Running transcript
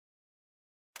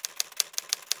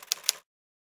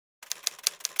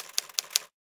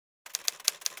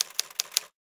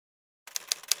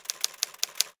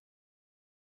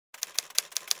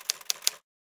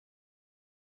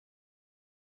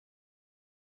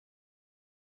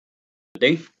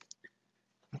Today,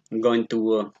 I'm going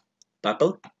to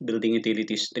tackle Building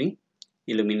Utilities 3,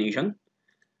 Illumination.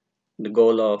 The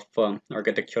goal of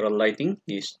architectural lighting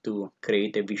is to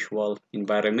create a visual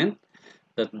environment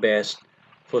that best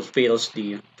fulfills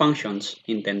the functions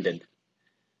intended.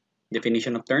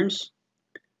 Definition of terms.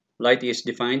 Light is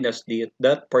defined as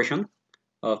that portion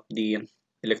of the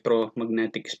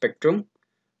electromagnetic spectrum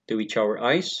to which our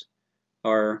eyes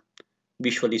are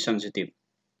visually sensitive.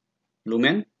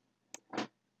 Lumen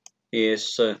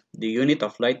is the unit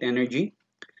of light energy.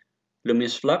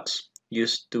 Luminous flux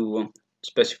used to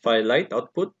specify light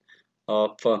output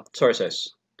of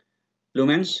sources.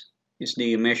 Lumens is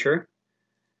the measure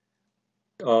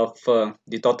of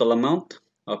the total amount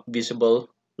of visible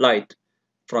light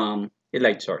from a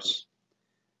light source.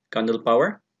 Candle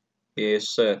power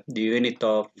is the unit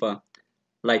of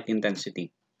light intensity,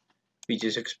 which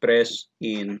is expressed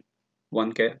in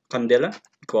 1 candela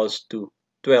equals to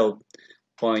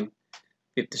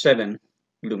 12.57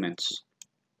 lumens.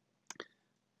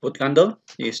 Foot candle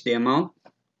is the amount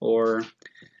or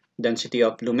density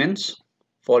of lumens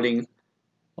falling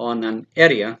on an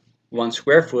area 1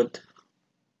 square foot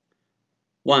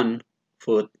 1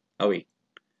 foot away.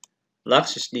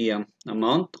 Lux is the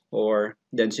amount or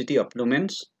density of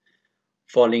lumens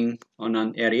falling on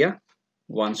an area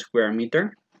 1 square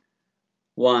meter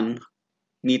 1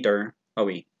 meter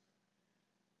away.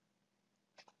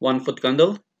 1 foot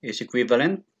candle is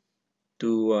equivalent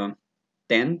to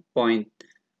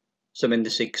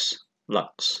 10.76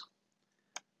 lux.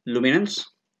 Luminance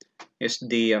is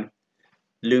the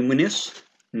luminous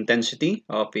intensity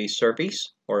of a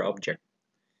surface or object.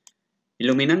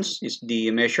 Illuminance is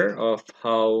the measure of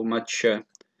how much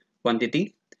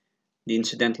quantity the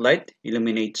incident light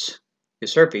illuminates a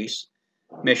surface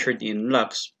measured in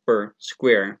lux per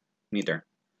square meter.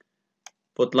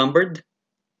 Foot lumbered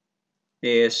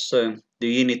is the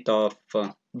unit of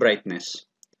brightness.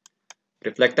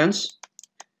 Reflectance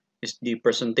is the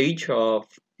percentage of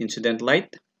incident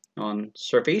light on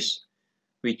surface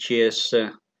which is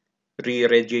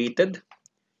re-radiated.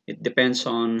 It depends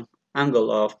on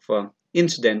angle of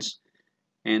incidence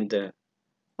and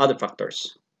other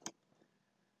factors.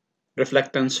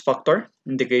 Reflectance factor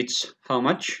indicates how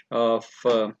much of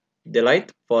the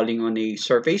light falling on a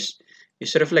surface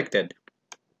is reflected.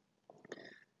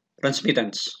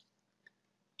 Transmittance,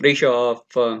 ratio of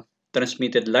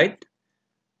transmitted light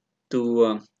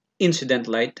to incident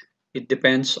light. It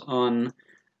depends on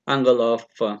angle of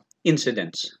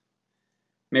incidence,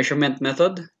 measurement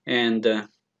method, and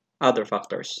other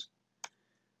factors.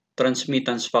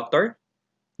 Transmittance factor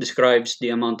describes the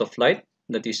amount of light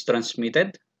that is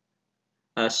transmitted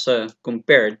as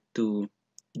compared to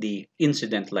the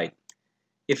incident light.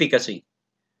 Efficacy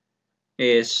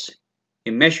is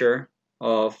a measure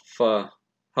of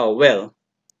how well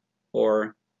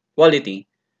or quality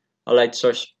a light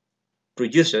source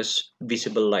produces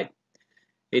visible light.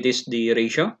 It is the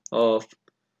ratio of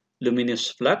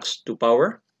luminous flux to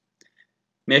power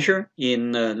measured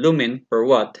in lumen per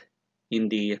watt in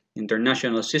the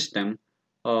International System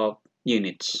of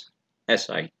Units,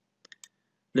 SI.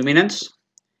 Luminance,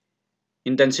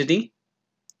 intensity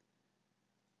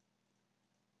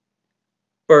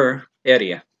per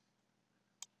area,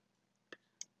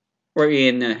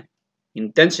 wherein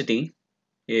intensity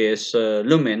is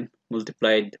lumen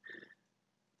multiplied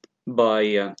by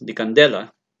the candela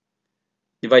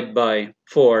divided by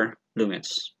 4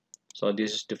 lumens. So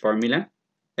this is the formula.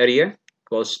 Area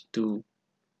equals to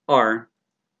R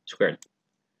squared.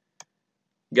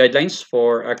 Guidelines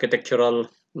for architectural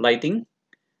lighting.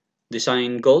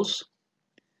 Design goals.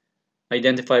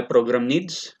 Identify program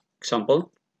needs.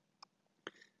 Example,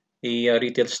 a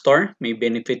retail store may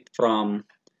benefit from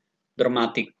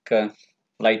dramatic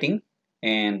lighting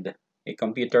and a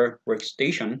computer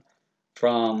workstation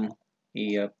from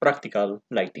a practical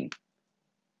lighting.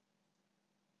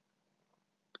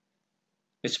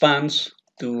 Response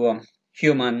to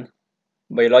human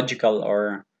biological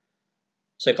or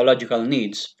psychological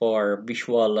needs for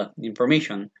visual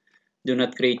information do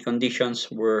not create conditions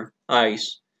where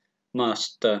eyes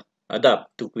must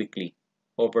adapt too quickly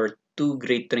over too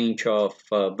great range of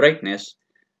brightness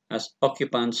as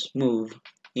occupants move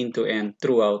into and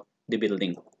throughout the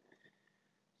building.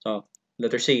 So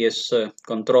letter C is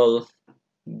control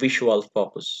visual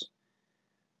focus.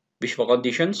 Visual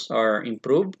conditions are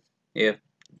improved if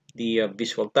the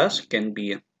visual task can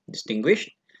be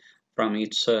distinguished from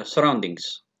its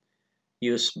surroundings.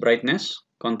 Use brightness,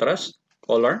 contrast,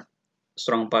 color,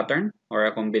 strong pattern, or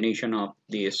a combination of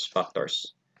these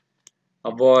factors.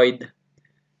 Avoid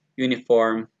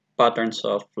uniform patterns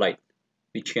of light,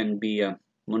 which can be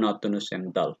monotonous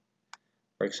and dull.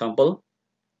 For example,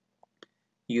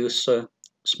 use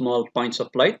small points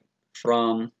of light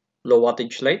from low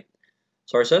wattage light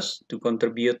sources to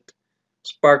contribute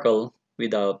sparkle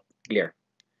without glare.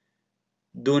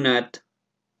 Do not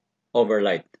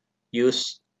overlight.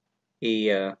 Use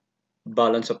a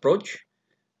balanced approach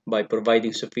by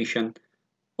providing sufficient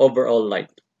overall light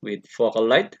with focal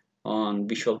light on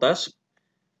visual tasks.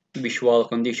 Visual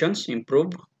conditions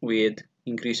improve with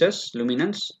increases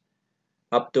luminance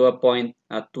up to a point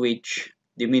at which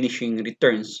diminishing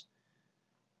returns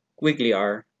quickly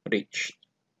are reached.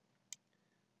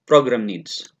 Program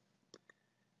needs.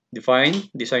 Define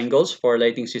design goals for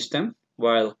lighting system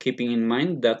while keeping in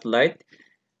mind that light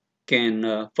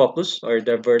can focus or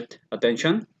divert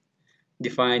attention.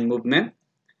 Define movement,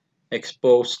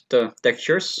 exposed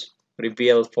textures,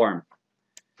 reveal form.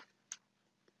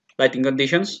 Lighting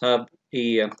conditions have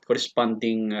a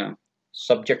corresponding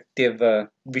subjective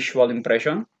visual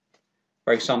impression.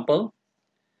 For example,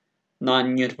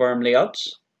 non-uniform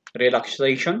layouts,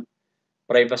 relaxation,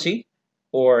 privacy,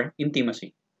 or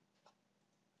intimacy.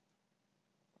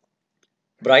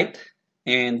 Bright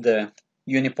and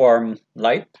uniform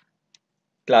light,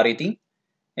 clarity,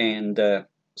 and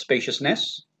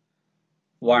spaciousness.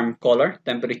 Warm color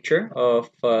temperature of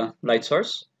light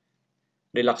source,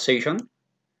 relaxation.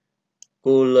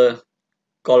 Cool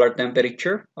color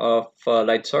temperature of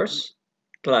light source,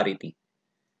 clarity.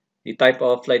 The type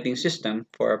of lighting system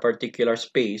for a particular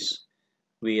space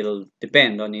will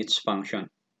depend on its function.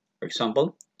 For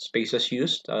example, spaces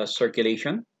used as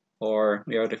circulation, or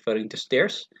we are referring to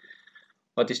stairs.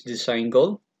 What is the design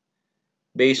goal?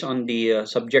 Based on the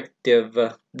subjective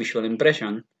visual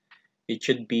impression, it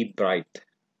should be bright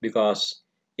because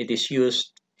it is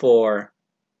used for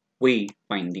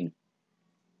wayfinding.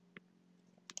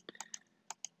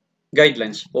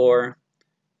 Guidelines for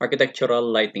architectural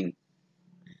lighting.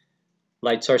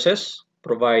 Light sources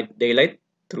provide daylight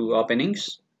through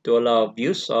openings to allow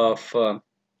views of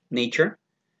nature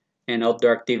and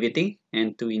outdoor activity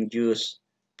and to induce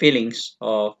feelings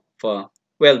of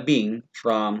well-being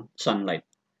from sunlight.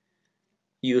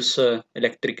 Use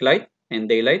electric light and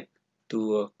daylight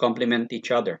to complement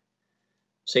each other.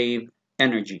 Save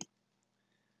energy.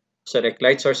 Select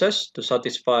light sources to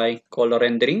satisfy color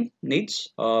rendering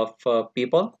needs of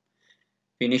people,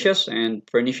 finishes, and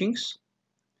furnishings.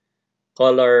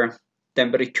 Color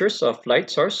temperatures of light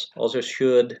source also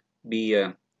should be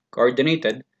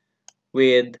coordinated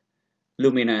with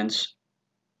luminance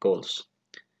goals.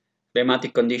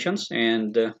 Climatic conditions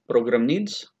and program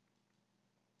needs.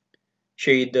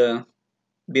 Shade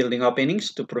building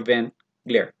openings to prevent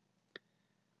glare.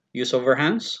 Use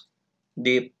overhangs.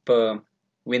 Deep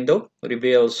window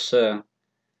reveals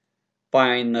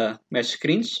fine mesh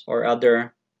screens or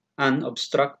other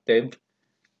unobstructed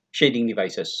shading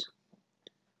devices.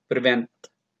 Prevent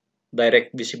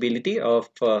direct visibility of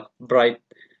bright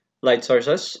light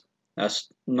sources as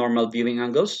normal viewing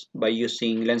angles by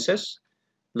using lenses,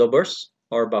 louvers,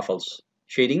 or baffles.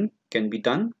 Shading can be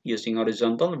done using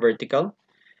horizontal, vertical,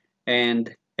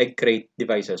 and egg crate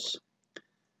devices.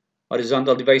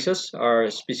 Horizontal devices are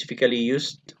specifically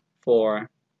used for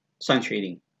sun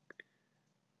shading.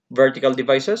 Vertical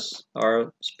devices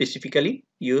are specifically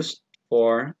used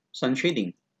for sun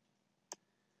shading.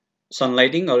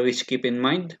 Sunlighting, always keep in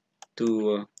mind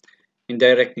to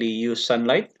indirectly use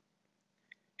sunlight,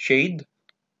 shade,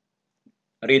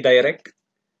 redirect,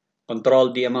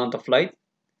 control the amount of light,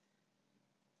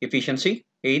 efficiency,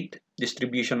 aid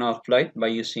distribution of light by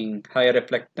using high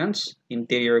reflectance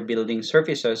interior building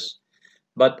surfaces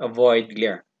but avoid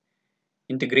glare.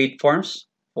 Integrate forms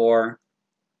for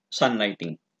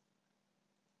sunlighting.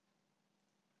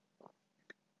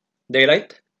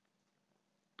 Daylight.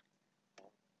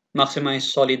 Maximize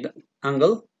solid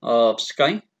angle of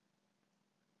sky,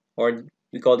 or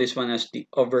we call this one as the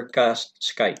overcast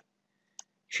sky.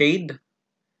 Shade.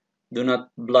 Do not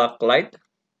block light.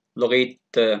 Locate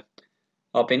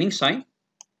opening sign.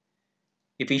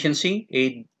 Efficiency.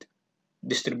 Aid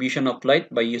distribution of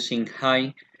light by using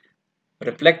high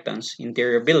reflectance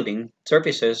interior building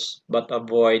surfaces but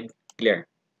avoid glare.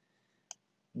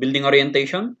 Building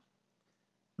orientation.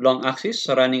 Long axis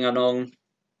running along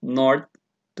north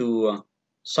to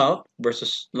south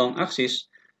versus long axis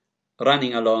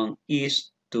running along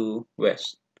east to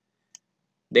west.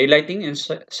 Daylighting and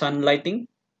sun lighting,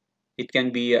 it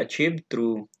can be achieved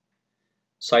through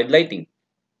side lighting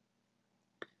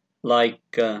like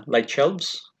light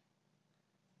shelves,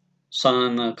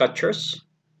 sun catchers,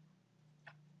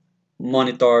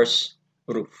 monitors,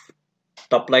 roof.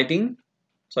 Top lighting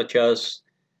such as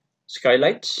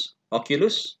skylights,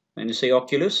 oculus. When you say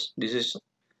oculus, this is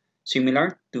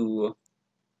similar to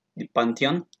the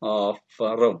pantheon of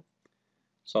Rome.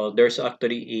 So there's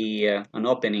actually an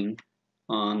opening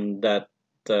on that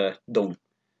dome.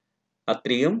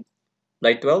 Atrium,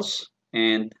 light wells,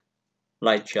 and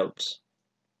light shelves.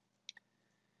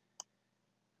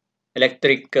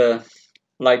 Electric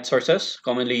light sources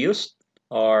commonly used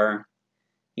are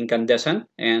incandescent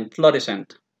and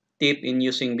fluorescent. Tip in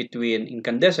using between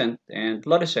incandescent and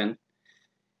fluorescent: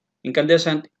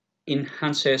 incandescent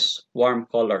enhances warm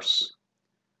colors,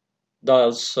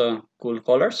 dulls cool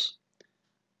colors,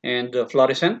 and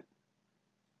fluorescent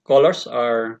colors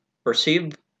are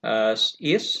perceived as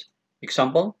is.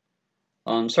 Example,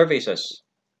 on surfaces.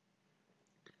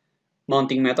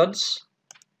 Mounting methods: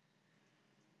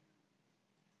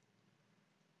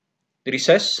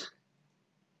 recess,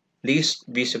 least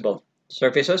visible.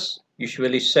 Surfaces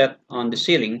usually set on the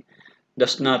ceiling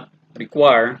does not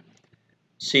require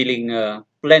ceiling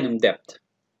plenum depth.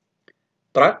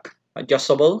 Track,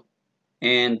 adjustable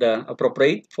and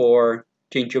appropriate for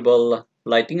changeable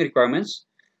lighting requirements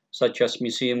such as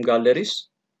museum galleries.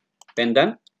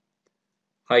 Pendant,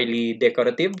 highly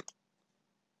decorative,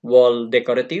 wall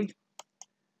decorative,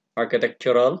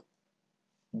 architectural,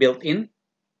 built-in.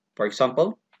 For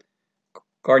example,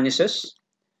 cornices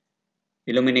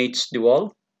illuminates the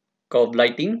wall, cove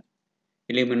lighting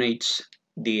illuminates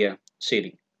the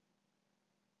ceiling.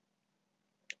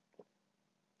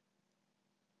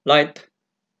 Light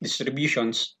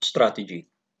distribution strategy.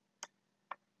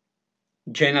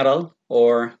 General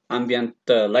or ambient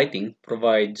lighting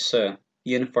provides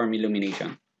uniform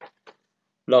illumination.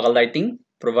 Local lighting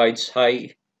provides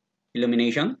high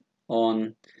illumination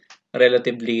on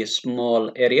relatively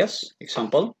small areas.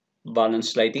 Example,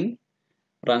 balanced lighting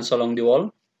runs along the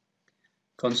wall,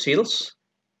 conceals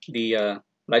the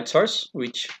light source,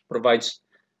 which provides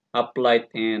uplight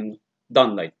and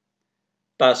downlight.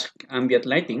 Task ambient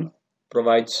lighting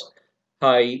provides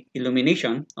high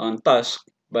illumination on task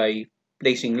by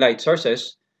placing light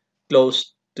sources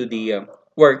close to the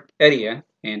work area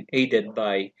and aided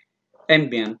by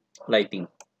ambient lighting.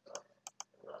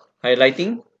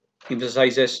 Highlighting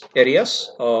emphasizes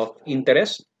areas of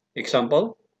interest.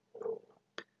 Example,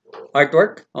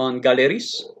 artwork on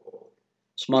galleries.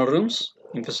 Small rooms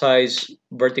emphasize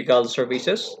vertical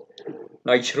surfaces.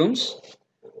 Large rooms,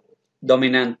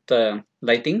 dominant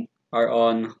lighting are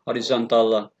on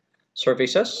horizontal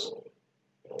surfaces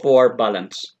for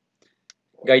balance.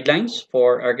 Guidelines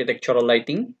for architectural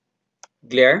lighting: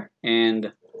 glare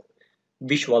and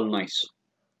visual noise.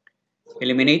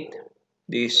 Eliminate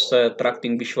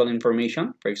distracting visual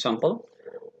information. For example,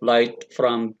 light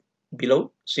from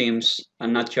below seems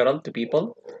unnatural to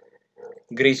people.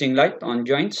 Grazing light on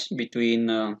joints between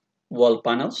wall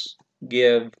panels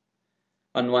give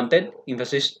unwanted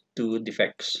emphasis to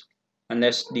defects,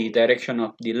 unless the direction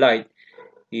of the light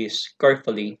is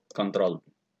carefully controlled.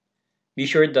 Be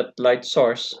sure that light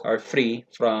sources are free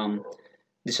from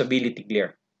disability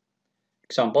glare.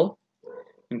 Example,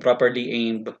 improperly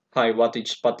aimed high wattage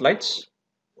spotlights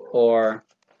or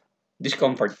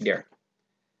discomfort glare.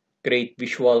 Create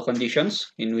visual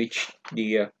conditions in which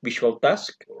the visual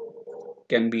task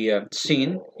can be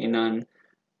seen in an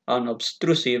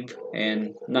unobtrusive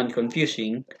and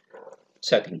non-confusing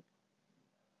setting.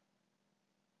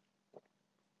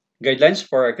 Guidelines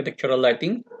for architectural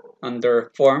lighting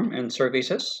under form and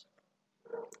surfaces.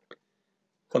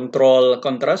 Control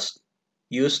contrast.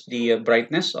 Use the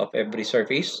brightness of every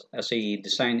surface as a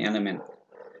design element.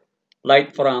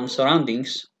 Light from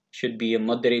surroundings should be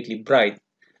moderately bright,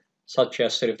 such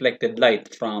as reflected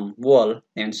light from wall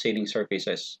and ceiling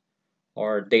surfaces,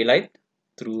 or daylight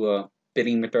through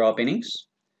perimeter openings.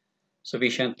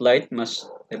 Sufficient light must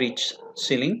reach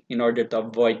ceiling in order to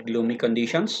avoid gloomy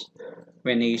conditions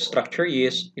when a structure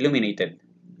is illuminated.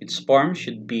 Its form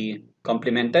should be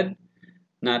complemented,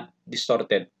 not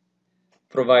distorted.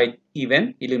 Provide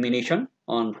even illumination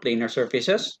on planar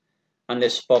surfaces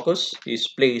unless focus is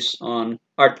placed on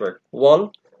artwork,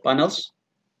 wall, panels,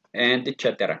 and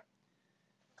etc.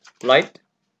 Light,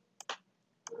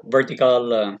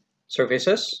 vertical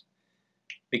surfaces,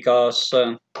 because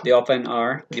they often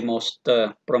are the most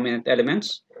prominent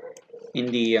elements in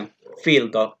the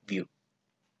field of view.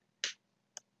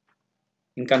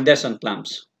 Incandescent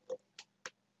lamps,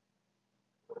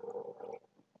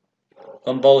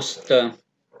 composed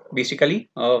basically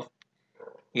of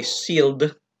a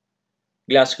sealed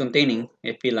glass containing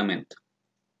a filament,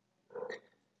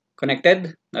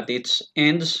 connected at its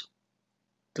ends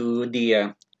to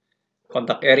the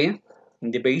contact area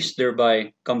in the base,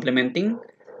 thereby complementing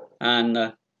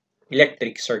an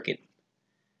electric circuit.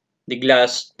 The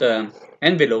glass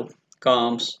envelope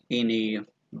comes in a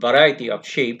variety of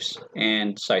shapes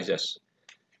and sizes.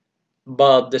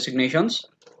 Bulb designations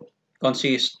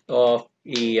consist of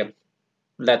a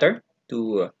letter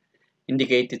to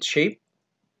indicate its shape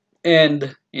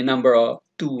and a number of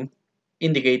to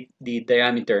indicate the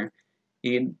diameter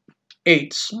in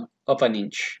eighths of an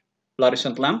inch.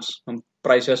 Fluorescent lamps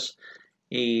comprises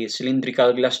a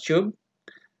cylindrical glass tube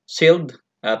sealed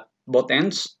at both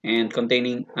ends and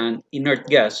containing an inert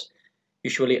gas,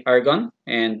 usually argon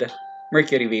and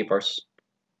mercury vapors.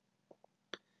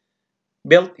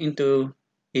 Built into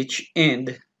each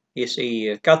end is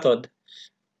a cathode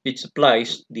which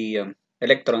supplies the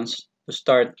electrons to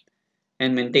start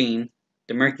and maintain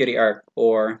the mercury arc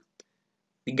or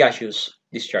the gaseous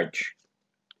discharge.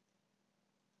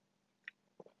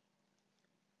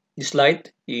 This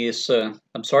light is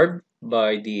absorbed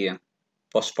by the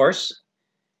phosphors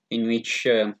in which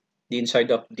the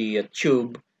inside of the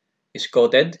tube is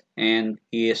coated and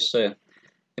is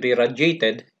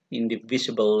re-radiated in the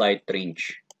visible light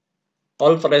range.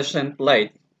 All fluorescent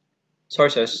light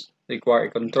sources require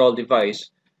a control device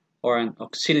or an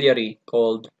auxiliary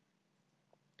called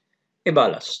a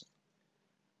ballast,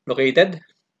 located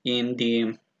in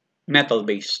the metal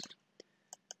base.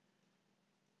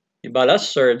 The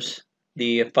ballast serves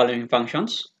the following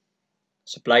functions: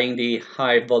 supplying the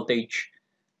high voltage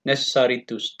necessary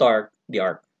to start the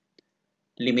arc,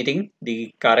 limiting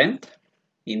the current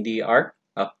in the arc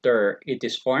after it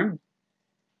is formed.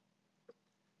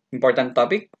 Important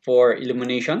topic for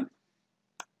illumination: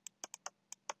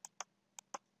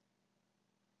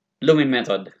 lumen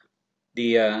method.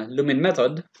 The lumen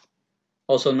method,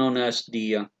 also known as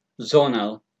the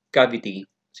zonal cavity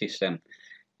system,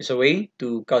 is a way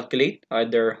to calculate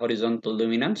either horizontal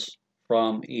luminance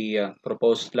from a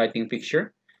proposed lighting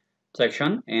fixture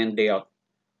section and layout,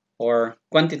 or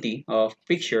quantity of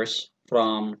fixtures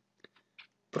from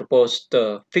proposed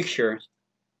fixture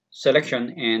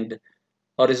selection and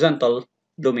horizontal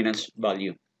luminance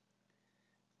value.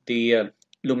 The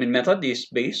lumen method is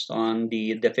based on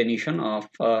the definition of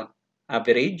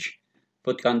average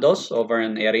foot candles over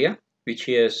an area, which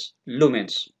is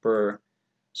lumens per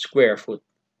square foot.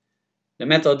 The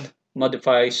method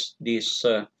modifies this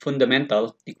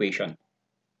fundamental equation.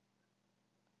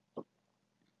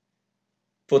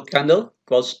 Foot candle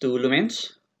equals to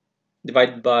lumens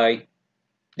divided by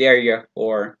the area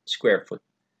or square foot.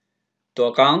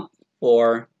 To account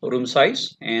for room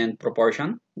size and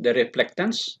proportion, the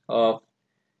reflectance of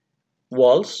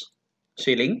walls,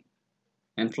 ceiling,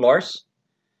 and floors,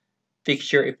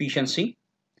 fixture efficiency,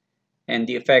 and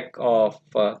the effect of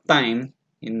time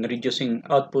in reducing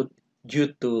output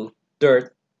due to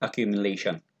dirt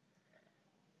accumulation.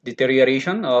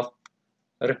 Deterioration of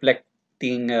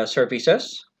reflecting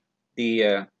surfaces,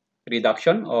 the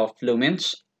reduction of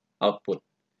lumens output.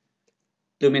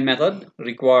 Lumen method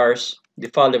requires the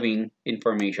following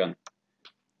information: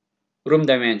 room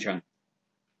dimension,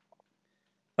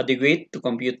 adequate to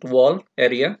compute wall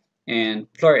area and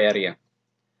floor area,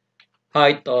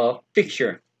 height of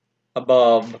fixture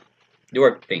above the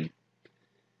work plane,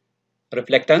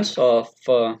 reflectance of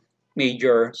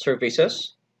major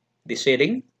surfaces, the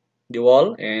ceiling, the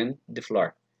wall, and the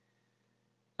floor,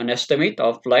 an estimate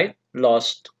of light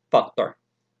loss factor,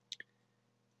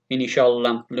 initial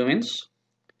lamp lumens,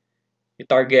 the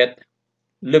target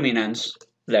luminance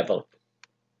level.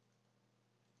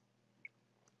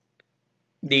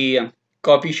 The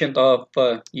coefficient of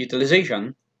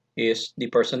utilization is the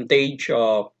percentage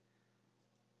of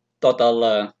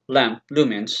total lamp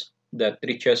lumens that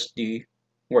reaches the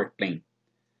work plane.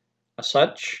 As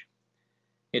such,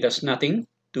 it has nothing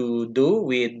to do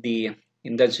with the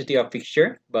intensity of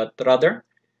fixture, but rather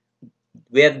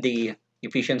with the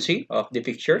efficiency of the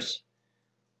fixtures.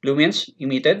 Lumens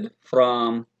emitted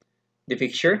from the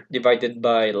fixture divided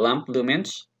by lamp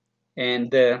lumens and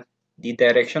the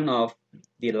direction of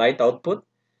the light output.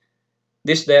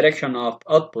 This direction of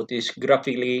output is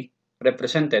graphically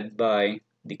represented by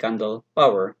the candle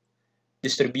power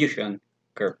distribution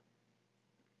curve.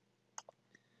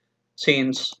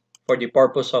 Since for the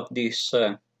purpose of this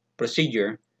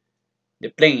procedure, the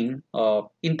plane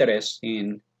of interest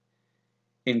in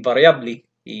invariably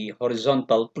a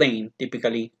horizontal plane,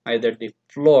 typically either the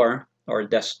floor or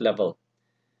desk level.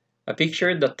 A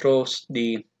fixture that throws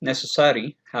the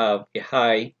necessary have a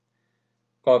high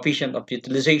coefficient of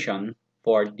utilization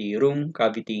for the room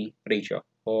cavity ratio,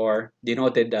 or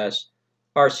denoted as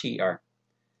RCR,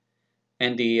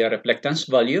 and the reflectance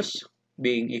values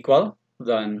being equal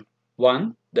than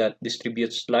 1 that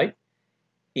distributes light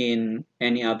in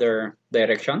any other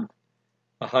direction.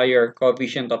 A higher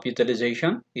coefficient of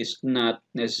utilization is not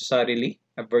necessarily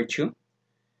a virtue.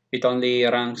 It only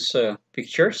ranks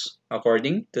fixtures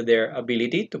according to their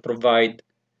ability to provide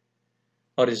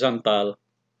horizontal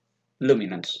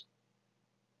luminance.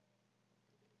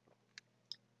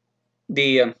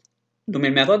 The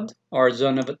lumen method or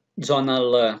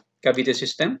zonal cavity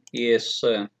system is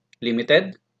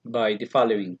limited by the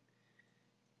following.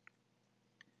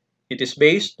 It is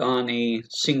based on a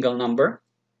single number,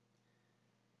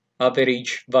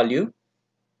 average value,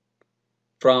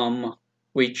 from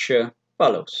which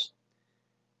follows.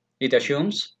 It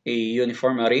assumes a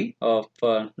uniform array of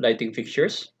lighting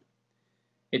fixtures.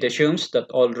 It assumes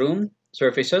that all room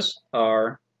surfaces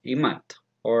are a matte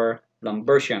or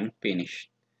Lambertian finish.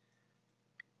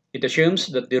 It assumes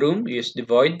that the room is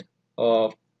devoid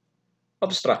of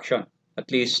obstruction, at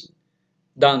least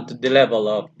down to the level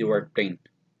of the work plane.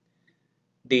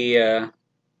 The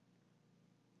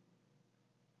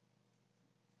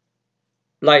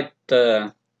light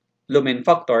lumen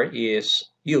factor is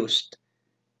used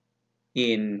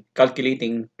in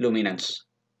calculating luminance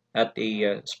at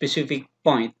a specific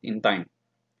point in time.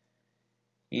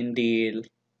 In the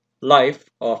life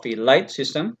of a light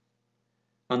system,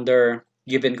 under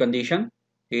given condition,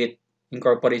 it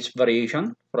incorporates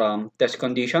variation from test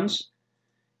conditions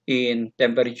in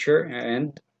temperature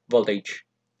and voltage.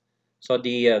 So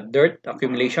the dirt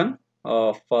accumulation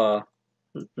of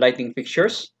lighting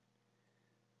fixtures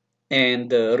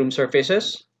and room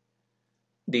surfaces,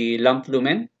 the lamp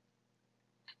lumen,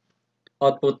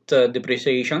 output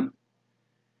depreciation,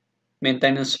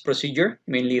 maintenance procedure,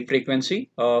 mainly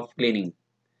frequency of cleaning.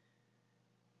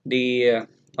 The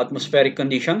atmospheric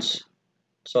conditions,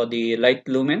 so the light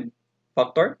lumen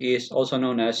factor is also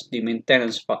known as the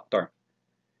maintenance factor.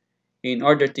 In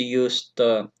order to use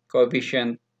the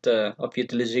coefficient of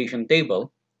utilization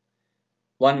table,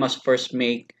 one must first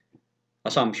make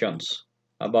assumptions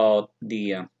about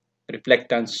the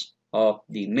reflectance of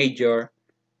the major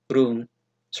room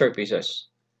surfaces,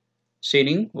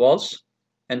 ceiling, walls,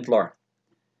 and floor.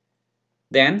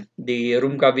 Then, the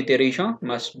room cavity ratio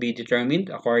must be determined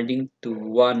according to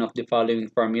one of the following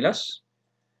formulas.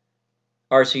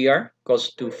 RCR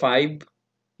equals to 5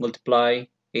 multiply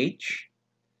H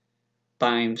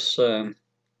times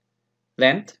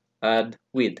length add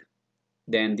width.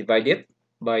 Then divide it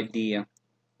by the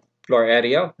floor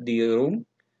area of the room,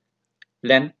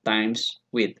 length times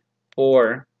width,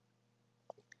 for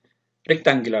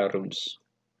rectangular rooms,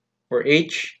 where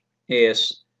H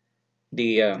is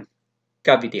the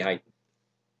cavity height.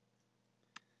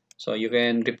 So you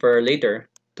can refer later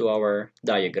to our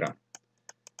diagram.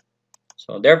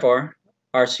 So therefore,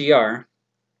 RCR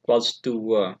equals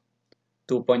to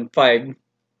 2.5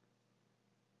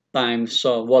 times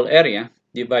wall area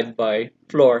divided by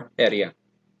floor area.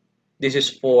 This is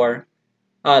for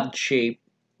odd-shaped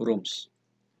rooms.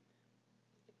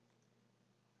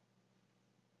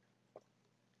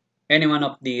 Any one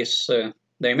of these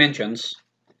dimensions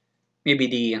may be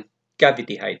the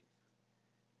cavity height,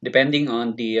 depending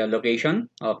on the location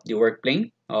of the work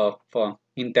plane of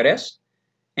interest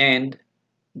and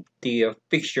the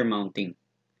fixture mounting.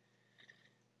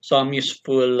 Some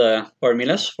useful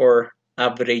formulas for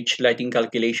average lighting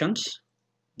calculations.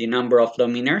 The number of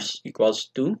luminaires equals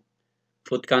to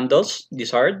foot candles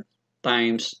desired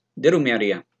times the room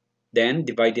area. Then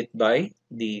divide it by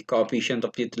the coefficient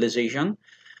of utilization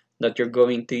that you're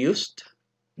going to use,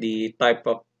 the type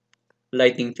of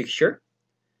lighting fixture,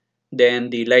 then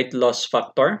the light loss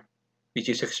factor, which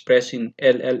is expressed in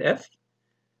LLF,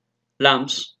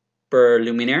 lamps per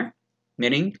luminaire,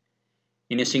 meaning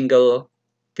in a single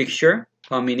fixture,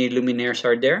 how many luminaires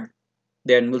are there,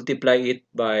 then multiply it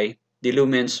by the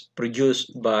lumens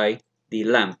produced by the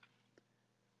lamp.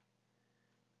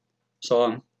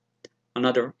 So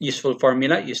another useful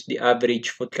formula is the average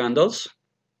foot candles.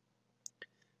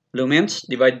 Lumens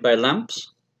divided by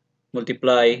lamps,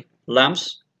 multiply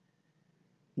lamps,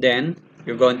 then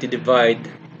you're going to divide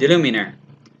the luminaire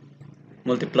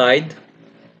multiplied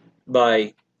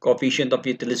by coefficient of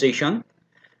utilization,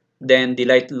 then the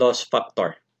light loss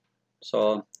factor.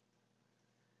 So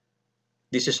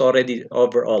this is already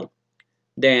overall.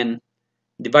 Then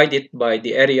divide it by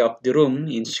the area of the room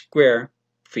in square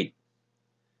feet.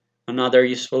 Another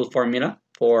useful formula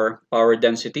for power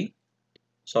density.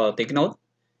 So take note,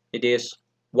 it is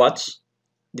watts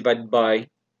divided by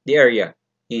the area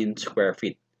in square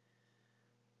feet.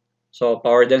 So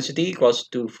power density equals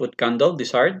to foot candle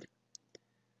desired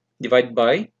divided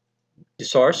by the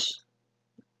source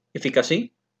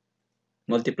efficacy,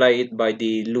 multiply it by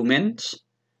the lumens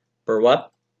per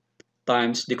watt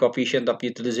times the coefficient of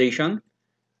utilization,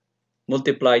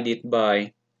 multiplied it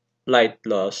by light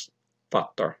loss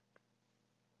factor.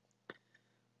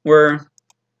 Where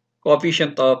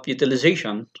Coefficient of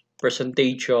utilization,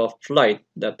 percentage of light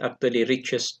that actually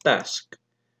reaches task.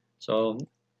 So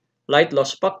light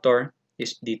loss factor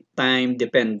is the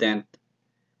time-dependent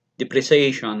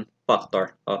depreciation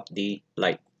factor of the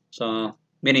light. So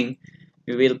meaning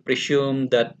we will presume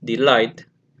that the light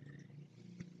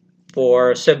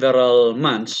for several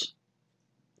months,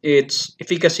 its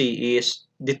efficacy is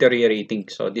deteriorating.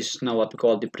 So this is now what we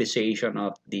call depreciation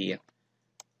of the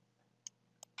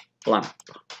lamp.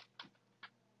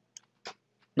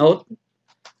 Note,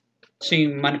 see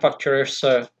manufacturer's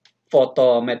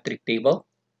photometric table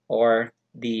or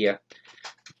the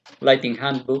lighting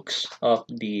handbooks of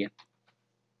the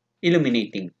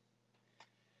Illuminating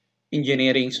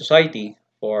Engineering Society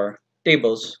for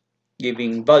tables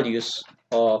giving values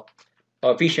of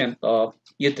coefficient of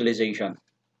utilization.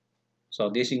 So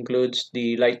this includes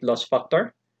the light loss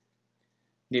factor,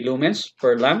 the lumens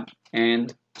per lamp,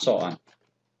 and so on.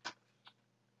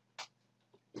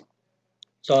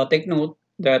 So take note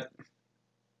that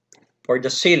for the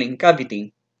ceiling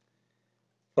cavity,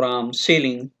 from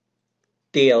ceiling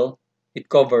till it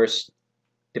covers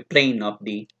the plane of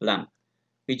the lamp,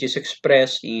 which is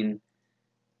expressed in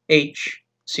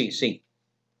HCC.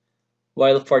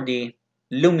 While for the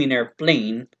luminaire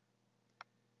plane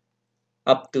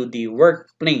up to the work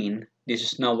plane, this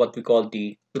is now what we call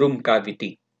the room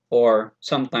cavity, or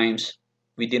sometimes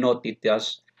we denote it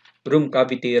as room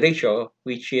cavity ratio,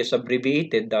 which is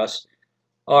abbreviated as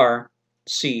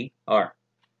RCR.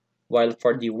 While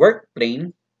for the work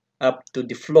plane up to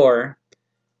the floor,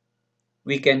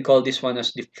 we can call this one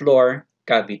as the floor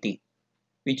cavity,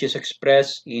 which is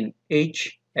expressed in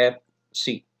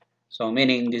HFC. So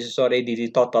meaning this is already the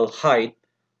total height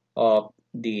of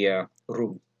the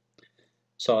room.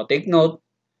 So take note,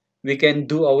 we can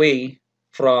do away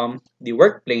from the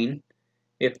work plane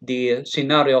if the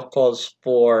scenario calls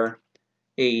for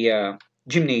a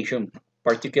gymnasium,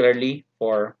 particularly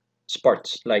for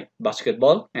sports like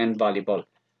basketball and volleyball.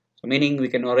 So meaning we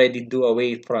can already do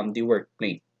away from the work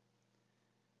plane.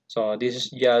 So this is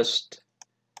just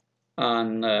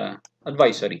an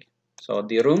advisory. So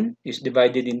the room is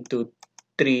divided into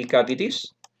 3 cavities.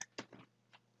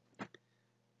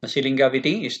 The ceiling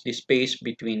cavity is the space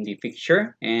between the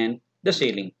fixture and the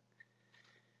ceiling.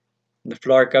 The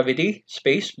floor cavity,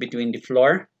 space between the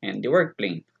floor and the work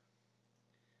plane.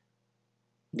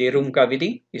 The room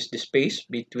cavity is the space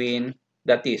between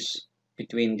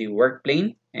the work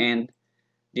plane and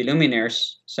the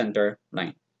luminaire's center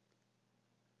line.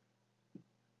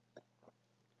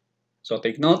 So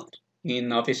take note,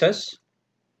 in offices,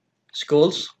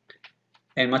 schools,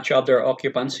 and much other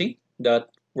occupancy, that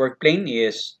work plane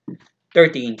is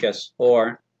 30 inches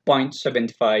or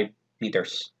 0.75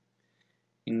 meters.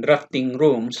 In drafting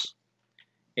rooms,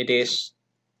 it is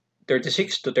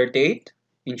 36 to 38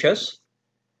 inches,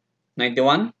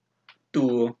 91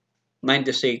 to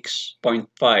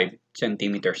 96.5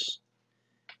 centimeters.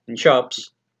 In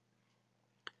shops,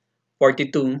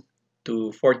 42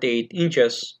 to 48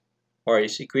 inches, or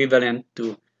is equivalent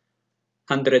to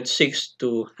 106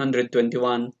 to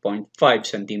 121.5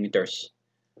 centimeters.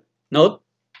 Note,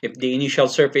 if the initial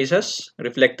surface's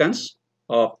reflectance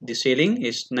of the ceiling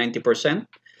is 90%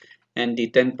 and the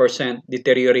 10%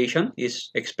 deterioration is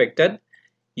expected,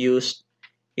 use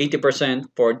 80%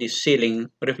 for the ceiling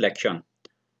reflection.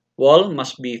 Wall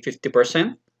must be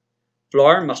 50%,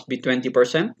 floor must be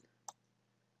 20%.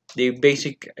 The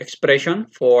basic expression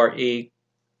for a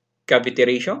cavity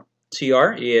ratio,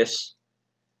 CR, is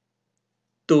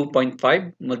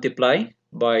 2.5 multiplied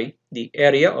by the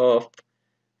area of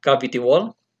cavity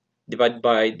wall divided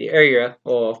by the area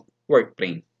of work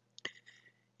plane.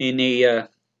 In a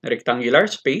rectangular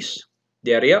space,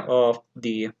 the area of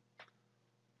the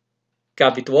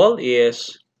cavity wall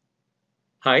is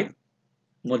height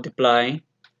multiply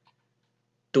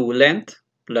 2 length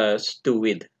plus 2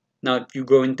 width. Now if you're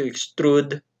going to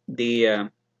extrude the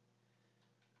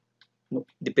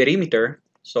perimeter,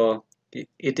 so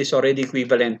it is already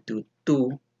equivalent to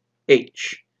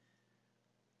 2h.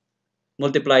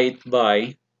 Multiply it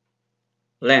by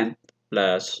length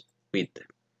plus width.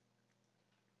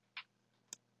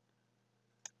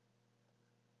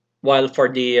 While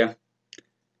for the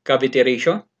cavity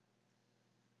ratio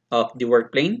of the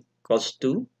work plane equals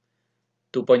to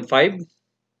 2.5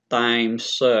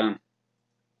 times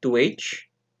 2h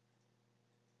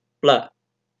plus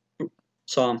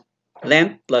some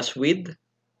length plus width,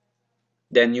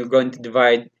 then you're going to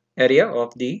divide area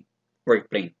of the work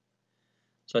plane.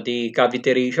 So the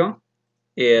cavity ratio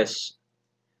is,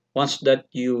 once that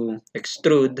you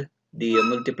extrude the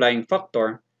multiplying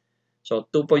factor, so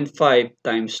 2.5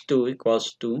 times 2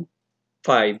 equals to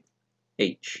 5h.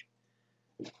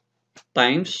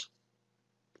 times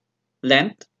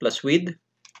length plus width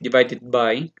divided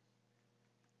by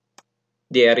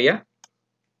the area,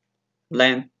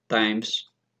 length times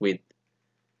width.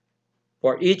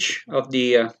 For each of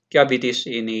the cavities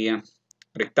in a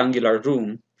rectangular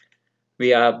room, we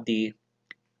have the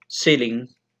ceiling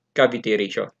cavity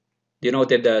ratio,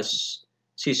 denoted as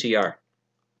CCR.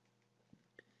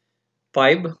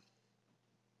 5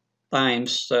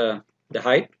 times the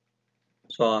height,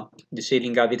 so the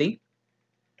ceiling cavity,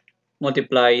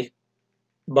 multiply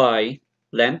by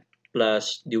length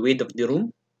plus the width of the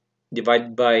room,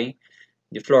 divided by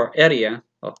the floor area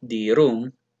of the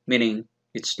room, meaning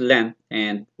its length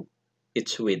and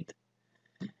its width.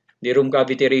 The room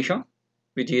cavity ratio,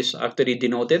 which is actually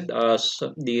denoted as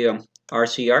the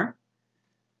RCR,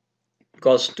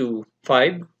 equals to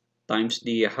 5 times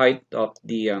the height of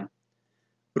the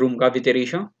room cavity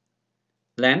ratio,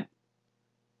 length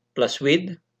plus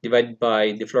width divided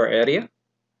by the floor area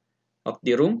of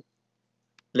the room,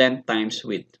 length times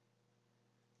width.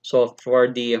 So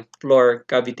for the floor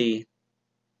cavity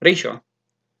ratio,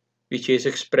 which is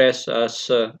expressed as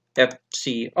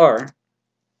FCR,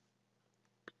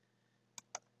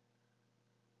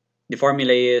 the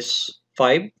formula is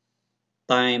 5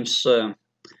 times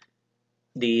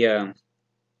the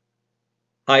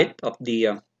height of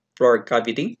the floor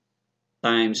cavity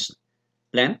times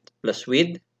length plus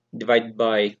width divided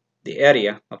by the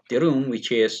area of the room,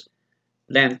 which is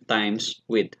length times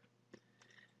width.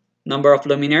 Number of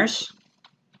luminaires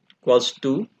equals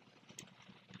to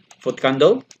foot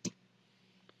candle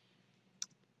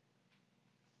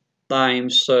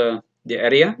times the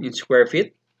area in square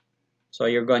feet. So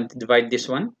you're going to divide this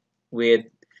one with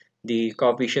the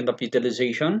coefficient of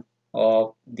utilization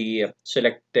of the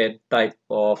selected type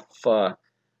of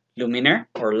luminaire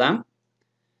or lamp.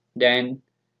 Then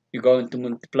you're going to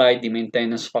multiply the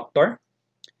maintenance factor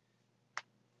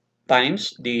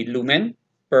times the lumen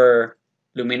per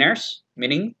luminaires,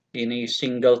 meaning in a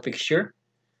single fixture,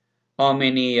 how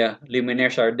many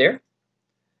luminaires are there.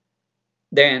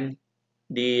 Then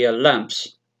the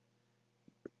lamps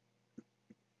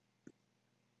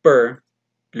per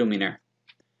luminaire.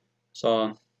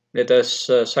 So let us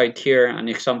cite here an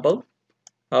example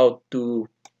how to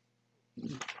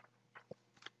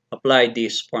apply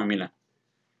this formula.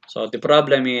 So the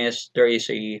problem is there is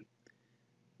a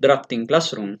drafting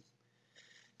classroom.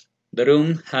 The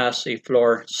room has a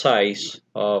floor size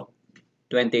of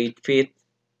 28 feet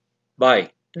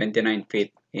by 29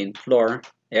 feet in floor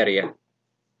area.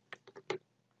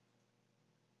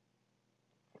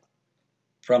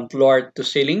 From floor to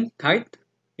ceiling height,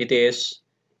 it is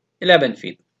 11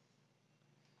 feet.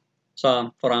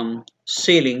 So from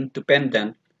ceiling to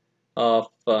pendant of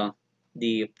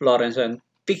the fluorescent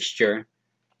fixture,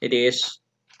 it is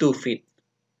 2 feet.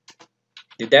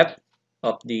 The depth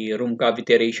of the room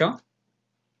cavity ratio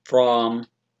from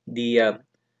the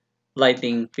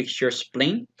lighting fixtures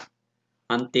plane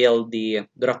until the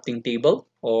drafting table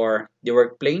or the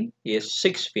work plane is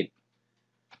 6 feet,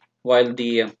 while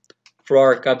the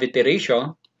floor cavity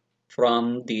ratio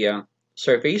from the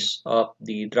surface of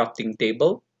the drafting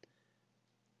table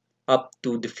up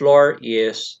to the floor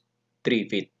is 3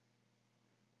 feet.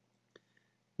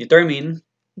 Determine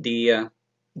the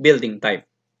building type.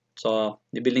 So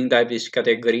the building type is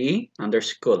category E under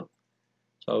school.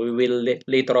 So we will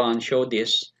later on show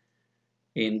this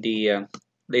in the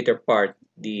later part,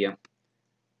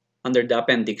 under the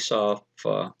appendix of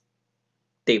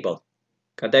table.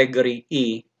 Category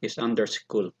E is under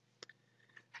school.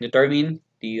 Determine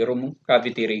the room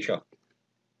cavity ratio.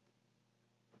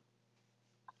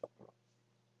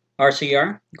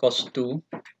 RCR equals to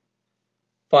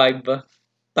 5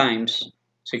 times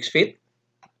 6 feet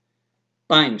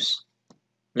times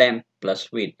length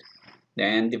plus width,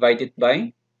 then divided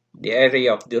by the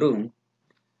area of the room,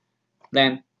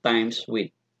 length times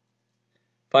width.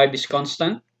 5 is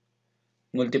constant,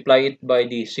 multiply it by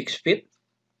the 6 feet,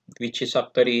 which is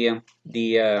actually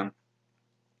the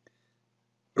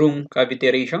room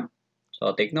cavity ratio.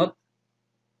 So take note,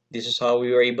 this is how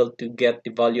we were able to get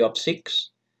the value of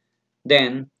 6.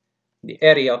 Then the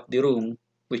area of the room,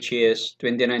 which is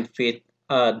 29 feet,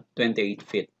 add 28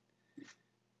 feet.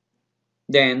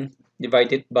 Then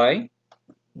divide it by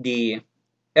the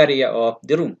area of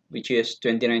the room, which is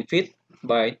 29 feet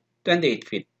by 28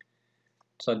 feet.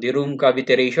 So the room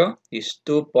cavity ratio is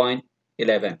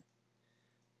 2.11.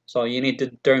 So you need to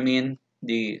determine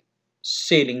the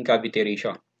ceiling cavity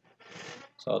ratio.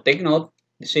 So take note,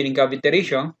 the ceiling cavity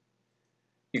ratio,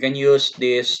 you can use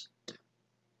this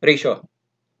ratio.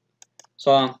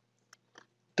 So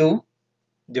 2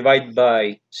 divided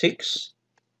by 6,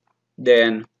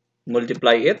 then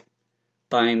multiply it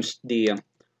times the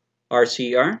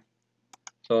RCR.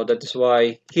 So that is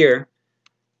why here,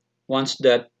 once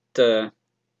that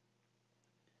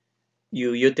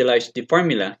you utilize the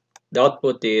formula, the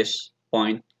output is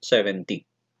 0.70.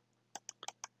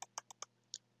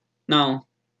 Now,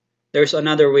 there's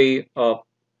another way of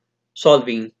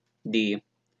solving the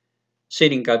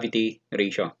ceiling cavity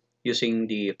ratio using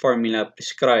the formula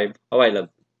prescribed a while ago.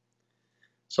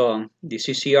 So the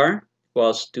CCR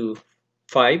equals to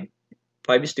 5.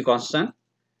 5 is the constant.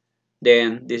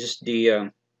 Then this is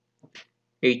the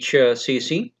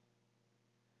HCC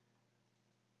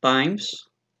times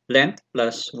length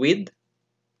plus width,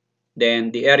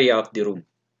 then the area of the room.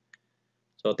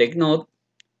 So take note,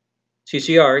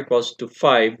 CCR equals to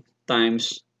 5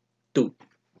 times 2,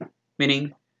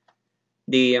 meaning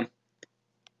the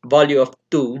value of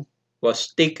 2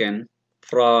 was taken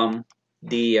from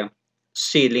the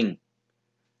ceiling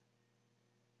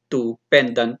to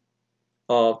pendant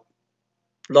of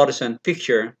fluorescent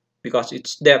fixture because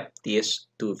its depth is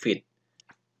 2 feet.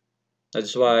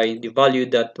 That's why the value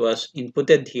that was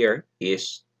inputted here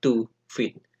is 2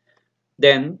 feet.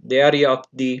 Then the area of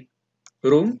the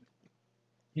room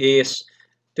is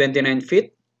 29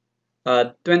 feet,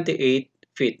 28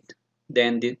 feet.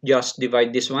 Then just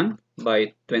divide this one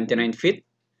by 29 feet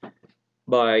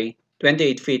by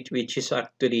 28 feet, which is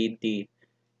actually the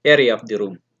area of the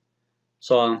room.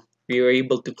 So we were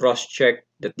able to cross-check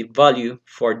that the value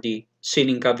for the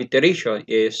ceiling cavity ratio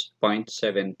is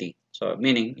 0.70. So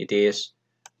meaning it is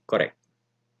correct.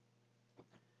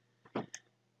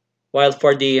 While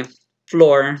for the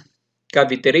floor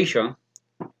cavity ratio,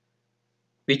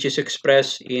 which is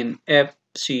expressed in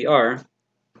FCR,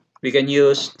 we can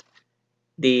use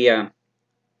the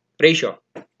ratio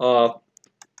of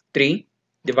 3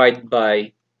 divided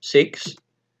by 6,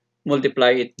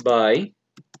 multiply it by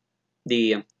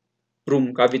the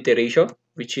room cavity ratio,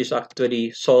 which is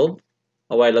actually solved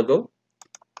a while ago.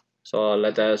 So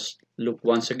let us look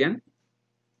once again,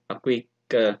 a quick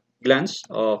glance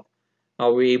of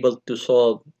how we're able to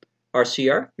solve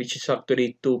RCR, which is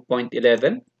actually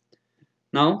 2.11.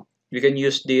 Now we can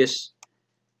use this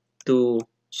to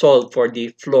solve for the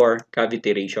floor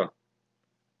cavity ratio.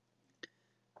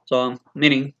 So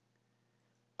meaning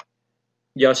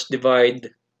just divide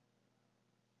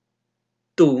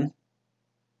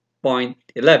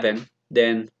 2.11,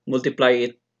 then multiply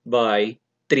it by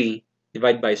 3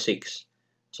 divided by 6.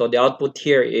 So the output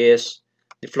here is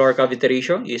the floor cavity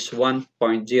ratio is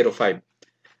 1.05.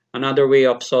 Another way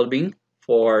of solving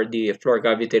for the floor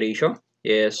cavity ratio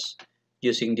is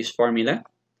using this formula.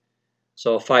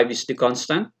 So 5 is the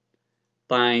constant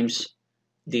times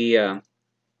the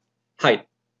height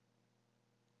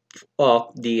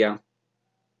of the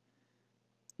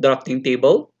drafting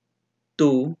table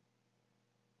to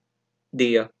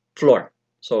the floor,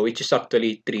 so which is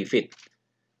actually 3 feet.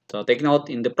 So take note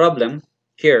in the problem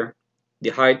here,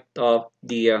 the height of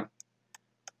the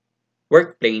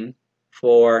work plane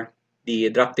for the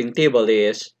drafting table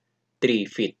is 3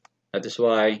 feet. That is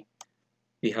why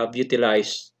we have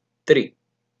utilized 3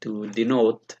 to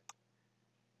denote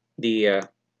the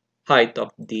height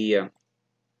of the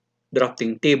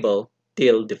drafting table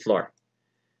till the floor.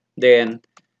 Then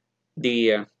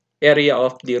the area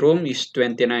of the room is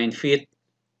 29 feet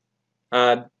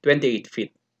at 28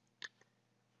 feet.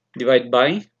 Divide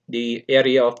by the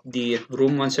area of the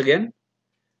room once again,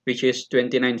 which is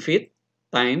 29 feet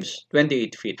times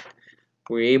 28 feet.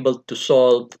 We're able to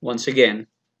solve once again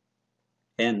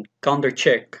and counter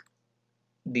check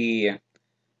the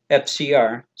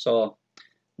FCR. So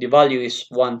the value is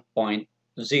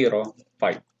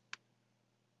 1.05.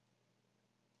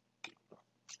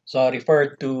 So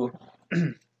refer to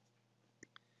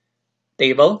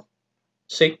table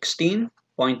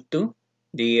 16.2,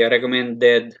 the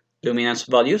recommended luminance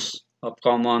values of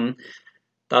common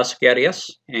task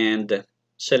areas, and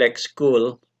select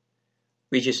school,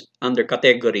 which is under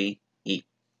category E.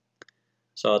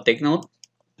 So take note,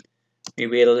 we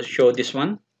will show this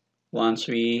one once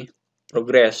we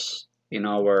progress in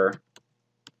our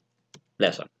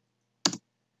lesson.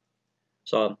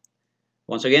 So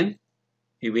once again,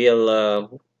 we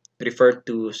will refer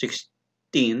to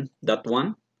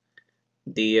 16.1,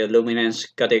 the luminance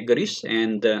categories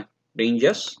and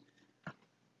ranges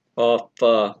of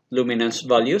luminance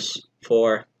values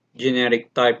for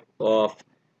generic type of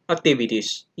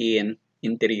activities in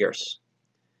interiors.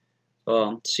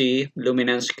 C,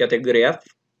 luminance category F,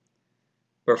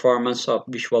 performance of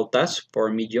visual tasks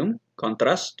for medium,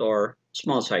 contrast, or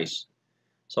small size.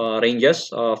 So ranges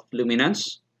of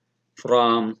luminance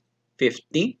from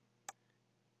 50 .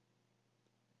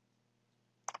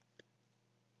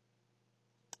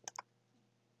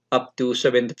 up to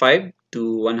 75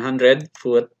 to 100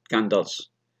 foot candles.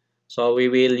 So we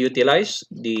will utilize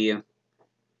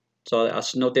so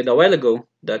as noted a while ago,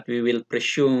 that we will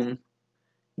presume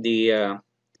the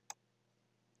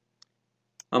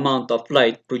amount of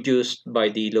light produced by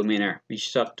the luminaire, which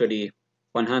is actually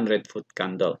 100 foot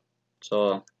candle.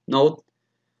 So note,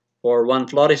 for one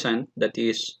fluorescent that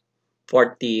is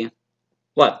 40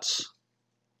 watts,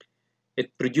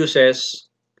 it produces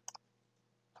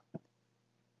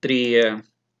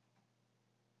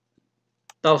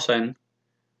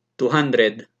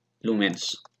 3,200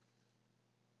 lumens.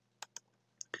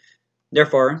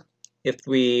 Therefore, if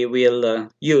we will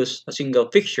use a single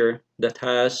fixture that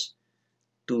has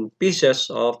two pieces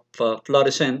of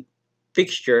fluorescent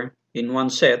fixture in one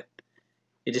set,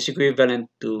 it is equivalent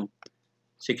to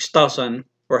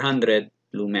 6,400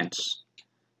 lumens.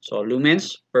 So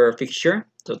lumens per fixture.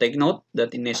 So take note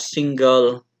that in a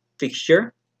single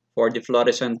fixture for the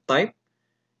fluorescent type,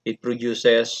 it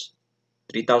produces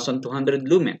 3,200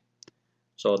 lumen.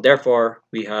 So therefore,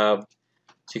 we have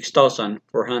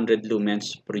 6,400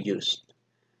 lumens produced.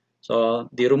 So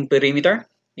the room perimeter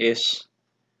is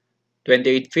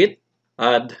 28 feet,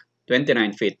 add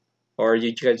 29 feet, or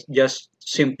you just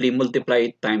simply multiply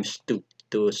it times 2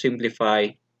 to simplify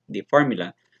the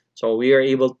formula. So we are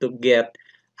able to get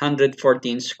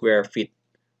 114 square feet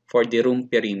for the room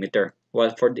perimeter.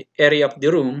 While for the area of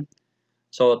the room,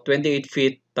 so 28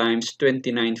 feet times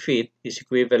 29 feet is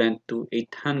equivalent to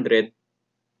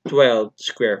 812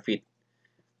 square feet.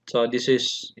 So this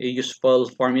is a useful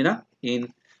formula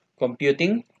in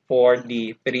computing for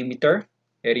the perimeter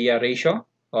area ratio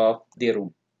of the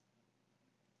room.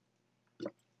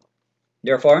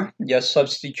 Therefore, just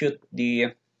substitute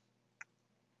the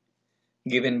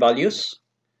given values.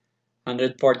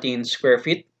 114 square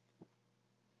feet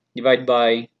divided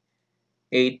by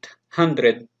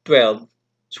 812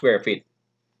 square feet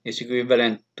is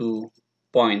equivalent to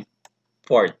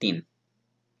 0.14.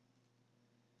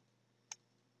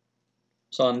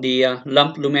 So on the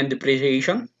lamp lumen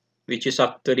depreciation, which is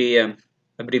actually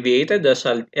abbreviated as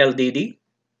LDD.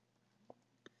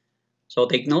 So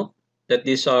take note that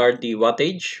these are the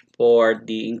wattage for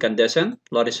the incandescent,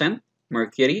 fluorescent,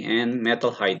 mercury, and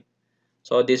metal hide.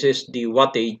 So this is the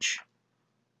wattage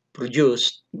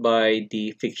produced by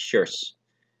the fixtures.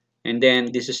 And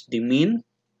then this is the mean,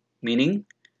 meaning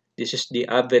this is the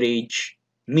average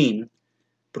mean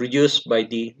produced by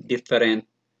the different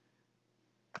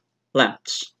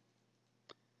lamps.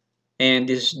 And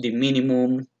this is the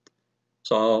minimum.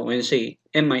 So when you say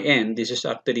MIN, this is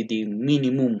actually the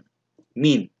minimum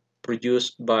mean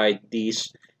produced by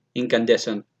these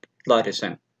incandescent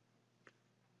fluorescent,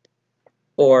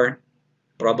 or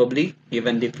probably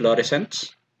even the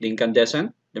fluorescents, the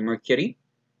incandescent, the mercury,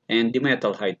 and the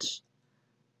metal hides.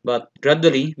 But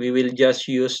gradually, we will just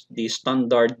use the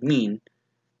standard mean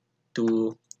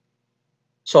to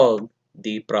solve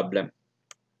the problem.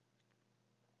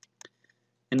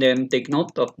 And then take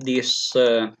note of this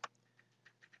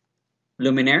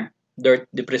luminaire dirt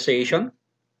depreciation,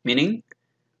 meaning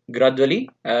gradually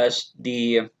as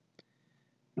the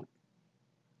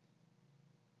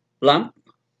lamp,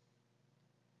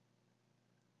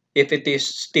 if it is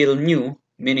still new,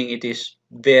 meaning it is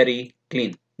very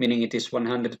clean, meaning it is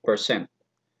 100%.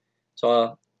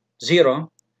 So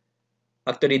 0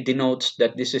 actually denotes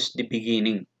that this is the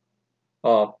beginning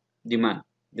of demand,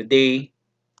 the day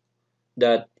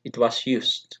that it was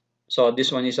used. So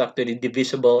this one is actually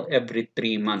divisible every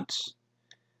 3 months.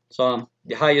 So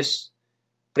the highest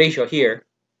ratio here,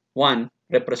 1,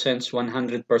 represents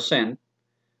 100%.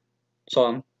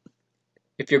 So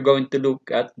if you're going to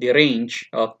look at the range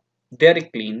of very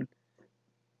clean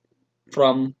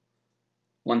from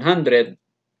 100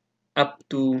 up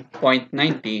to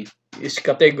 0.90 is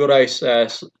categorized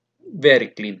as very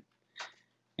clean.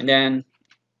 And then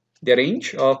the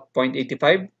range of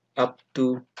 0.85 up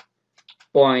to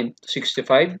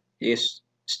 0.65 is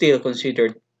still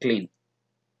considered clean.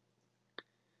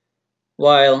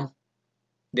 While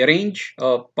the range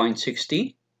of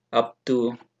 0.60 up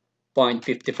to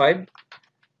 0.55,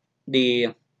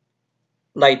 the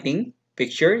lighting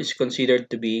fixture is considered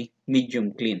to be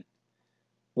medium clean.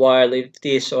 While it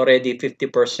is already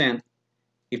 50%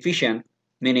 efficient,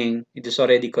 meaning it is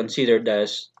already considered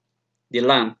as the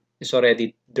lamp is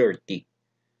already dirty.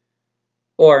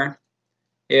 Or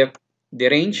if the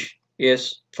range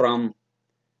is from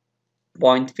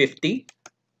 0.50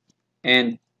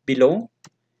 and below,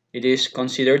 it is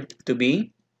considered to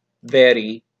be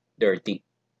very dirty.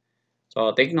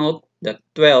 So take note that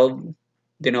 12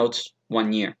 denotes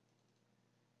 1 year.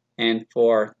 And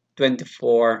for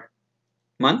 24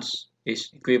 months, is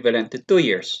equivalent to 2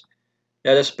 years.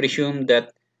 Let us presume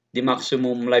that the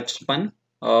maximum lifespan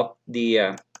of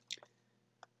the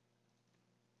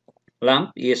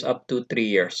lamp is up to 3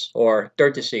 years or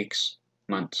 36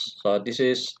 months. So this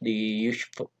is the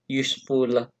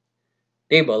useful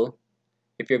table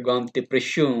if you're going to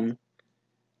presume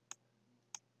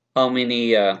how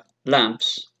many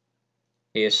lamps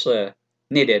is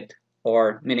needed,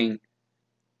 or meaning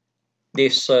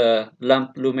this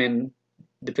lamp lumen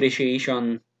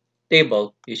depreciation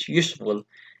table is useful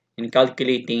in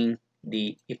calculating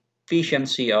the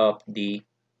efficiency of the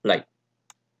light.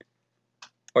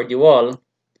 For the wall,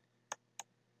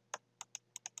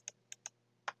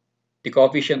 the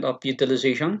coefficient of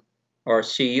utilization, or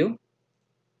CU.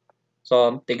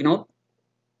 So take note,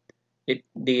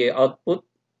 the output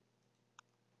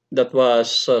that was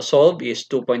solved is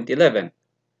 2.11.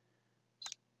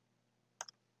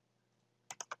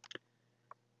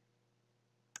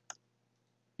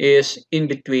 Is in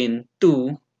between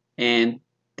 2 and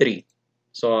 3.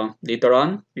 So later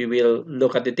on, we will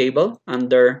look at the table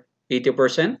under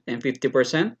 80% and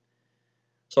 50%.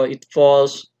 So it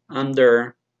falls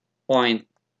under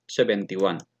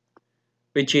 0.71,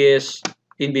 which is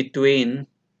in between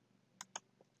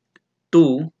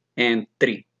 2 and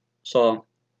 3. So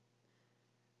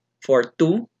for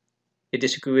 2, it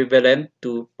is equivalent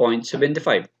to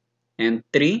 0.75, and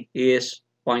 3 is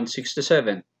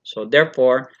 0.67. So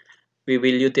therefore, we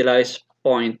will utilize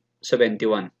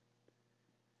 0.71.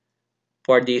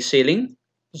 For the ceiling,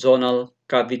 zonal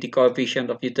cavity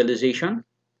coefficient of utilization,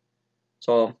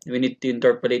 so we need to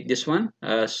interpolate this one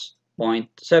as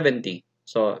 0.70.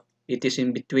 So it is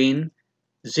in between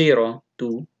 0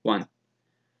 to 1.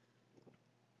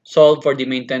 Solve for the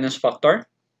maintenance factor.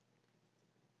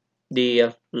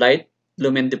 The light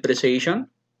lumen depreciation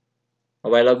a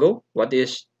while ago. What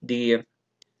is the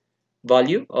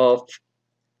value of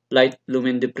light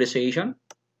lumen depreciation?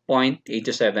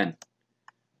 0.87.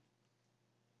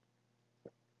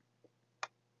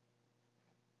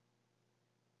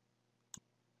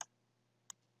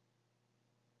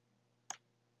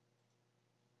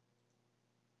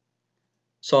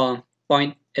 So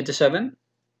 0.87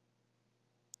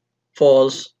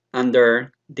 falls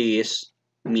under this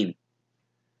mean.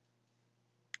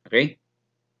 Okay,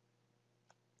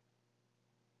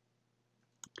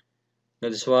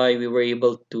 that is why we were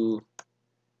able to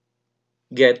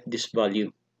get this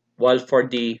value. While for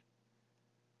the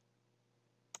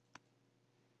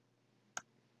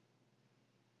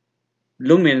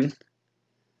lumen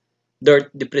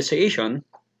dirt depreciation,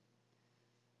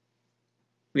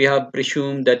 we have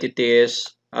presumed that it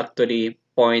is actually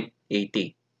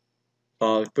 0.80.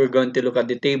 If we're going to look at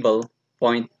the table,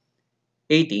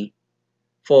 0.80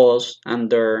 falls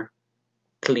under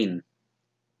clean.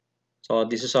 So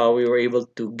this is how we were able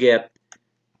to get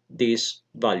these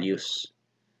values.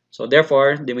 So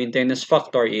therefore, the maintenance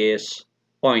factor is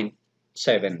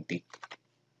 0.70.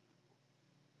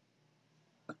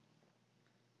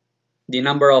 The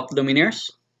number of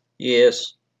luminaires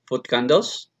is foot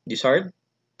candles desired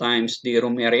times the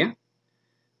room area,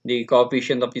 the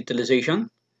coefficient of utilization,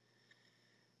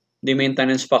 the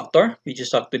maintenance factor, which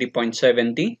is actually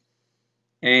 0.70,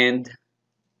 and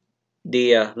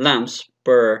the lamps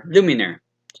per luminaire.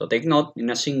 So take note, in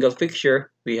a single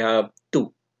fixture, we have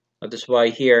 2. That is why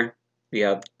here we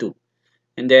have 2.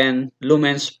 And then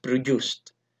lumens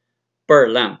produced per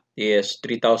lamp is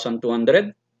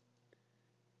 3,200.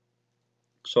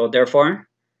 So therefore,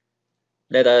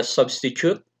 let us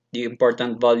substitute the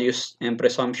important values and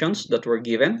presumptions that were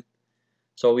given.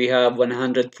 So we have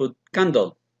 100-foot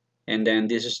candle, and then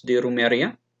this is the room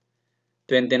area,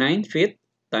 29 feet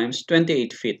times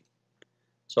 28 feet.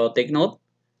 So take note,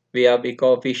 we have a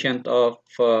coefficient of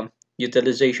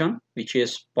utilization, which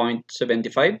is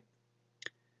 0.75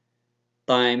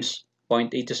 times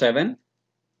 0.87,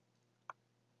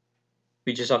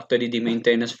 which is actually the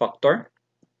maintenance factor,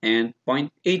 and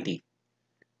 0.80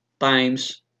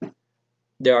 times,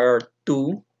 there are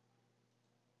 2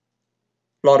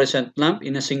 fluorescent lamp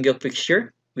in a single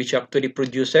fixture, which actually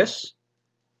produces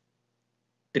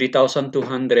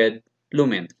 3,200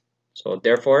 lumen. So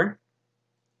therefore,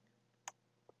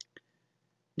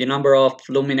 the number of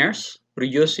luminaires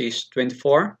produced is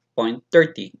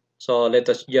 24.30. So let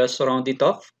us just round it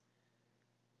off,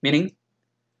 meaning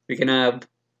we can have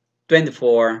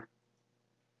 24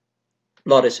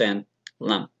 fluorescent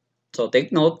lamp. So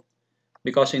take note,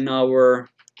 because in our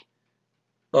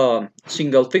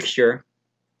single fixture,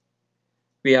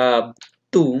 we have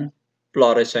 2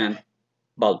 fluorescent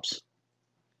bulbs.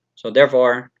 So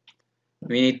therefore,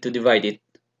 we need to divide it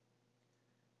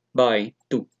by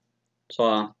 2.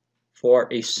 So for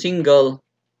a single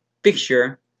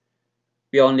picture,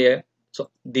 we only,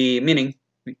 so the meaning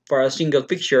for a single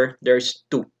picture there's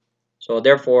 2. So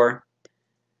therefore,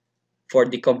 for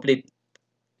the complete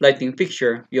lighting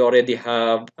fixture, we already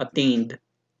have attained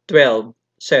 12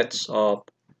 sets of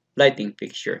lighting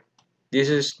fixture. This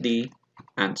is the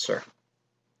answer.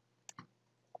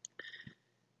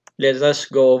 Let us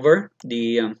go over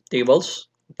the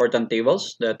important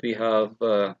tables that we have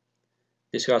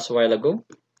discussed a while ago.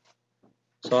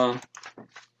 So,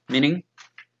 meaning,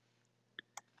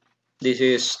 this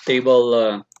is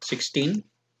table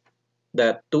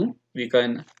 16.2. We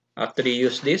can actually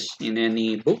use this in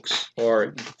any books,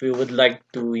 or if we would like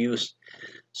to use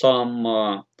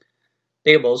some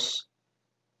tables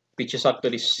which is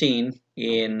actually seen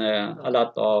in a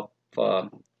lot of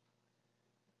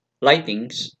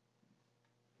lightings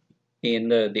in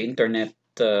the internet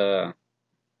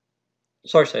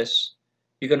sources,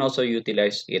 you can also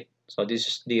utilize it. So this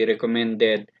is the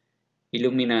recommended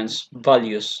illuminance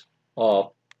values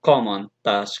of common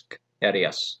task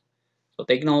areas. So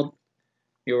take note,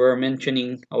 you were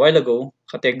mentioning a while ago,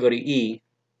 category E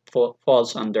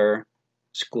falls under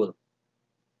school.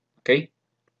 Okay?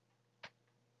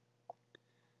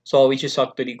 So which is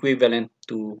actually equivalent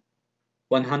to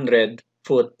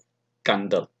 100-foot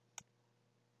candle.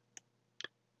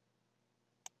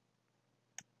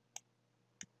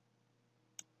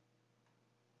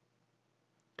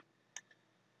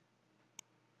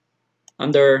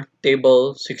 Under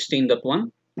table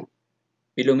 16.1,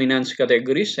 illuminance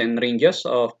categories and ranges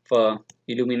of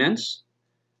illuminance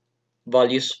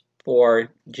values for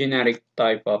generic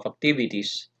type of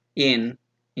activities in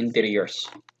interiors.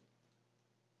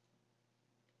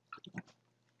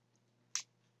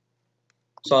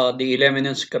 So the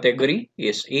illuminance category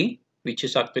is A, which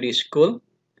is actually school.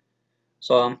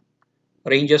 So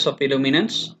ranges of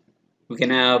illuminance, we can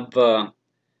have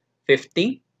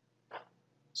 50,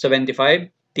 75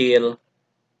 till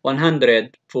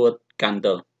 100-foot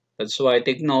candle. That's why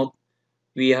take note,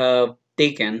 we have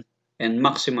taken and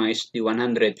maximized the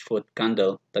 100-foot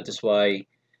candle. That is why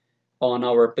on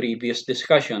our previous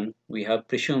discussion, we have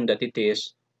presumed that it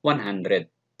is 100.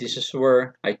 This is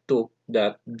where I took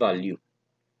that value.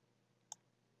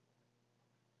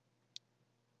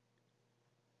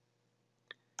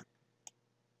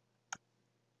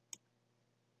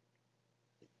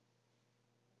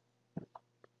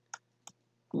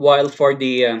 While for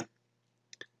the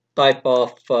type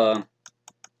of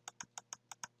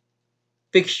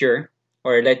fixture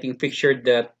or lighting fixture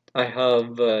that I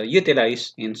have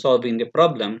utilized in solving the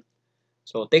problem,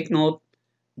 so take note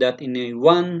that in a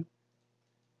one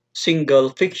single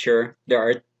fixture, there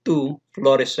are 2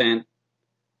 fluorescent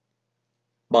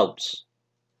bulbs,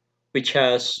 which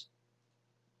has,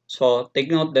 so take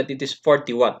note that it is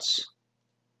 40 watts.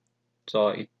 So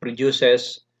it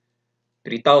produces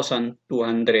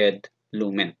 3,200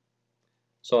 lumen.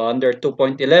 So under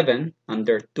 2.11,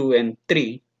 under 2 and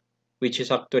 3, which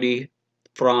is actually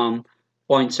from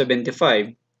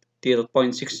 0.75 till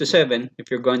 0.67, if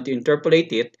you're going to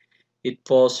interpolate it, it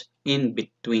falls in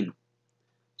between.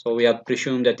 So we have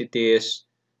presumed that it is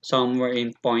somewhere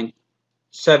in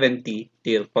 0.70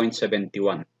 till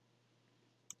 0.71.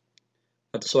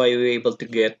 That's why we're able to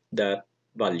get that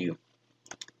value.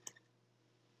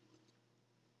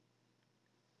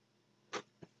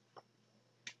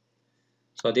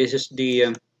 So this is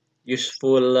the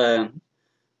useful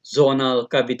zonal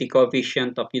cavity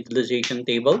coefficient of utilization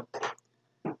table.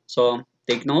 So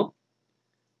take note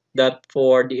that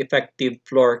for the effective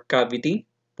floor cavity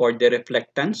for the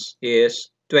reflectance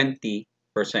is 20%.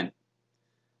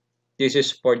 This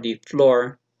is for the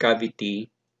floor cavity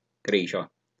ratio.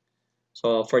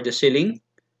 So for the ceiling,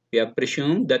 we have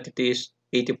presumed that it is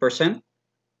 80%.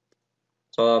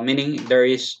 So meaning there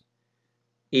is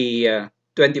a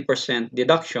 20%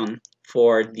 deduction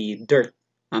for the dirt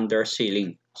under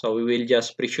ceiling. So we will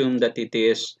just presume that it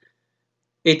is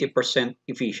 80%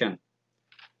 efficient.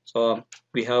 So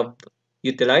we have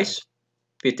utilized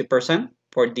 50%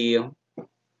 for the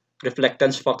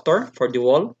reflectance factor for the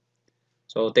wall.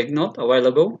 So take note, a while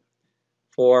ago,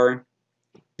 for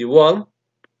the wall,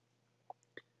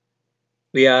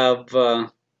 we have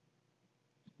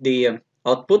the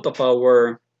output of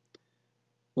our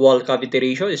wall cavity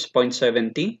ratio is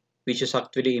 0.70, which is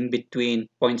actually in between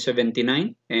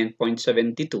 0.79 and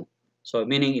 0.72. So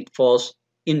meaning it falls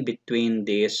in between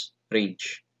this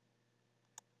range.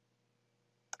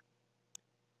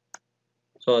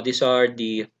 So these are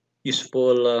the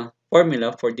useful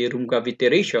formula for the room cavity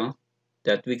ratio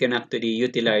that we can actually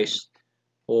utilize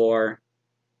for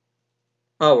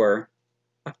our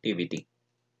activity.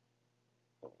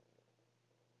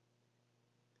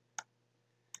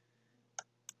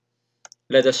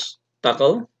 let us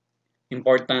tackle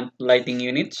important lighting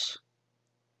units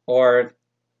or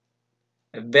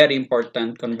a very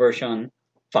important conversion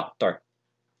factor.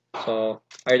 So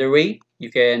either way, you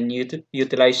can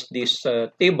utilize this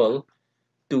table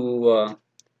to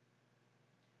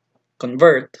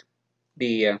convert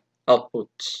the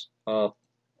outputs of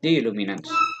the illuminance.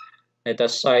 Let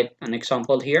us cite an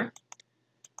example here.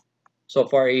 So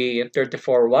for a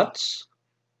 34 watts,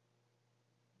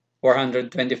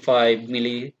 425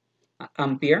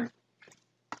 milliampere,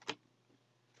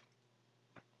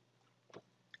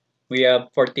 we have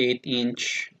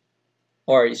 48-inch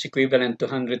or is equivalent to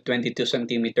 122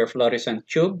 centimeter fluorescent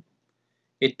tube.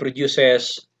 It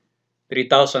produces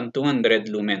 3,200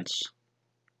 lumens.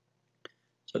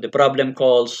 So the problem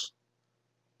calls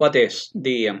what is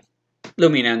the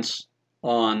luminance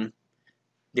on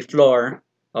the floor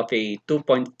of a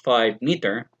 2.5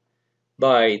 meter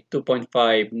by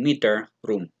 2.5 meter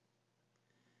room,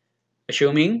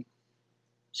 assuming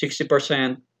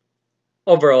 60%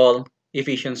 overall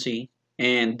efficiency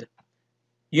and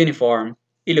uniform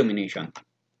illumination.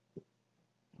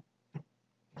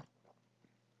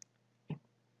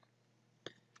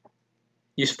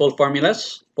 Useful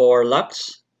formulas for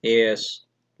lux is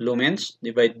lumens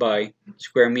divided by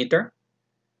square meter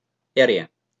area.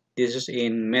 This is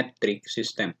in metric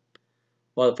system.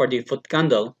 While for the foot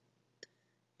candle,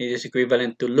 it is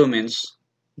equivalent to lumens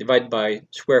divided by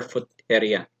square foot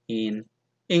area in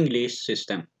English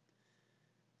system.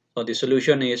 So the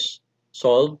solution is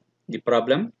solve the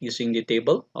problem using the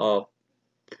table of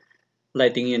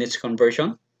lighting units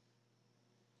conversion.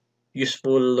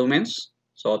 Useful lumens.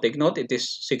 So take note, it is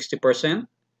 60%,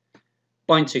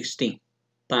 0.60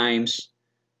 times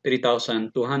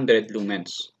 3,200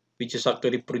 lumens, which is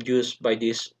actually produced by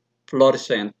this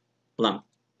fluorescent lamp.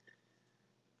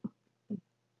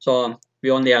 So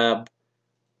we only have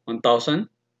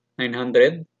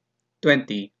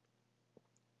 1,920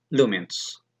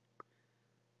 lumens.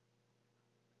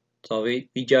 So we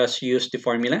just use the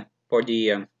formula for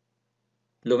the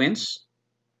lumens.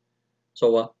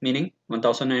 So meaning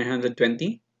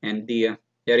 1,920, and the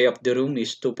area of the room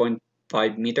is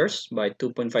 2.5 meters by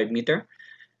 2.5 meter.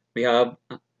 We have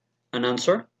an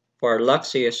answer for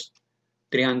lux is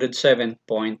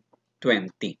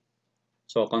 307.20.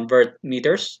 So convert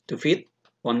meters to feet.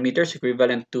 1 meter is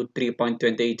equivalent to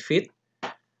 3.28 feet.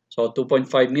 So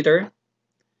 2.5 meter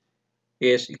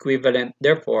is equivalent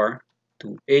therefore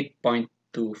to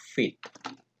 8.2 feet.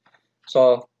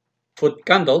 So foot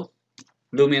candle,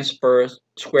 lumens per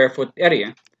square foot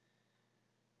area.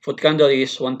 Foot candle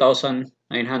is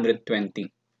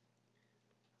 1,920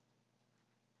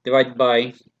 divided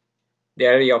by the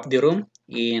area of the room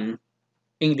in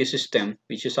English system,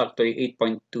 which is actually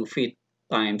 8.2 feet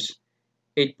times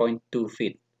 8.2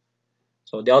 feet.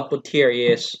 So the output here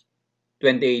is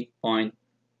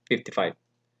 28.55.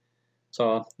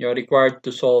 So you're required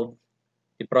to solve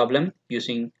the problem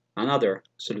using another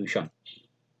solution.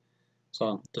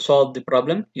 So to solve the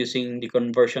problem using the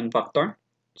conversion factor,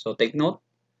 so take note,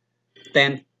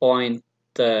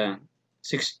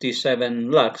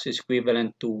 10.67 lux is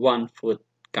equivalent to 1 foot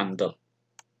candle.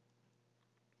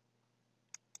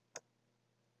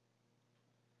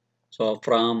 So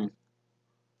from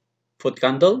foot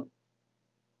candle,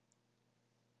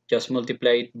 just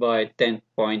multiply it by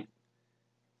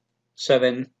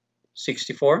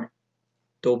 10.764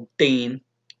 to obtain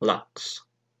lux.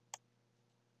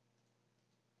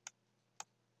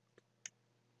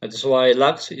 That is why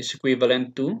lux is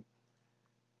equivalent to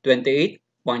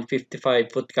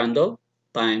 28.55 foot candle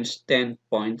times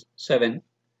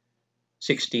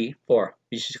 10.764,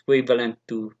 which is equivalent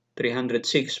to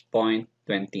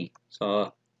 306.20.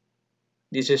 So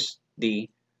this is the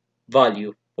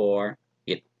value for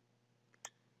it.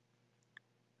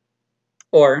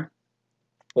 Or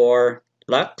for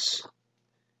lux,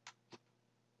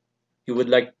 you would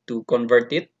like to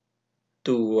convert it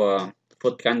to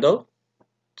foot candle.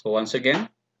 So once again,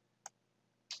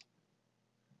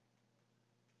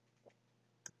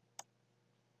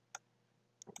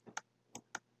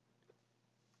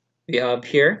 we have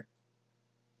here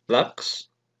lux.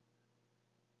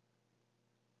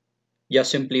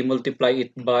 Just simply multiply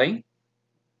it by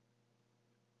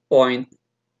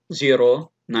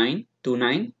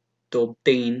 0.0929 to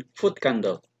obtain foot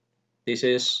candle. This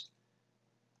is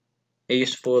a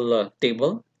useful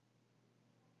table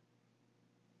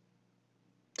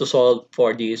to solve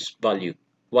for this value.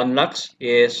 1 lux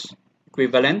is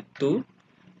equivalent to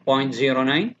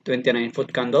 0.0929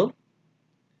 foot candle.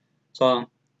 So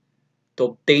to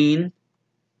obtain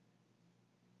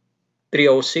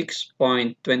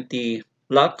 306.20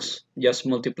 lux, just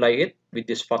multiply it with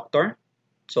this factor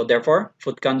So therefore,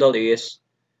 foot candle is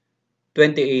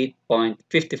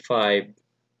 28.55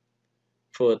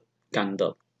 foot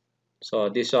candle. So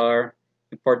these are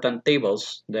important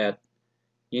tables that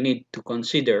you need to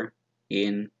consider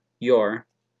in your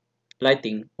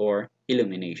lighting or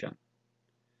illumination.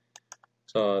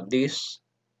 So this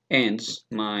ends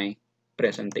my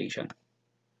presentation.